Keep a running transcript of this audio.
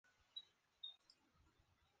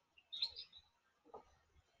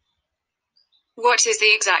What is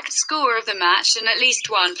the exact score of the match and at least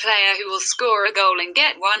one player who will score a goal and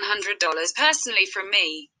get $100 personally from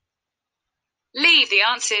me? Leave the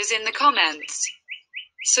answers in the comments.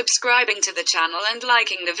 Subscribing to the channel and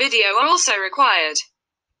liking the video are also required.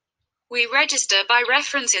 We register by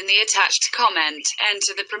reference in the attached comment.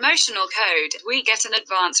 Enter the promotional code. We get an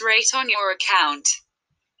advance rate on your account.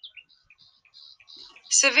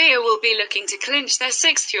 Sevilla will be looking to clinch their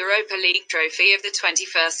 6th Europa League trophy of the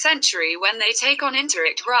 21st century when they take on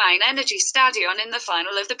Interact Rhine Energy Stadion in the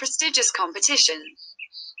final of the prestigious competition.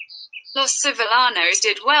 Los Sevillanos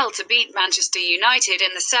did well to beat Manchester United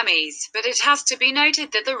in the semis, but it has to be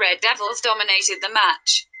noted that the Red Devils dominated the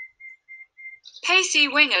match. Pacey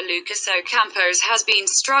winger Lucas Ocampos has been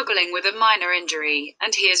struggling with a minor injury,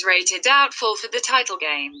 and he is rated doubtful for the title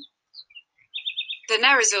game. The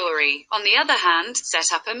Nerazzurri, on the other hand,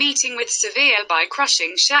 set up a meeting with Sevilla by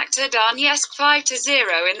crushing Shakhtar Donetsk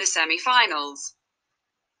 5-0 in the semi-finals.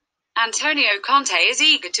 Antonio Conte is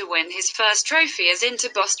eager to win his first trophy as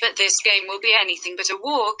Interboss, but this game will be anything but a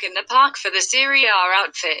walk in the park for the Serie A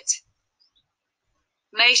outfit.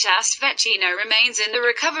 Matías Vecino remains in the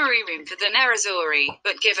recovery room for the Nerazzurri,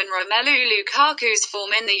 but given Romelu Lukaku's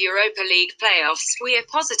form in the Europa League playoffs, we are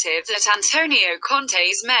positive that Antonio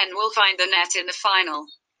Conte's men will find the net in the final.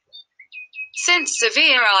 Since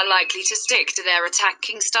Sevilla are likely to stick to their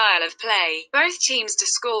attacking style of play, both teams to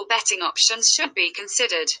score betting options should be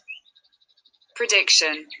considered.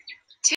 Prediction: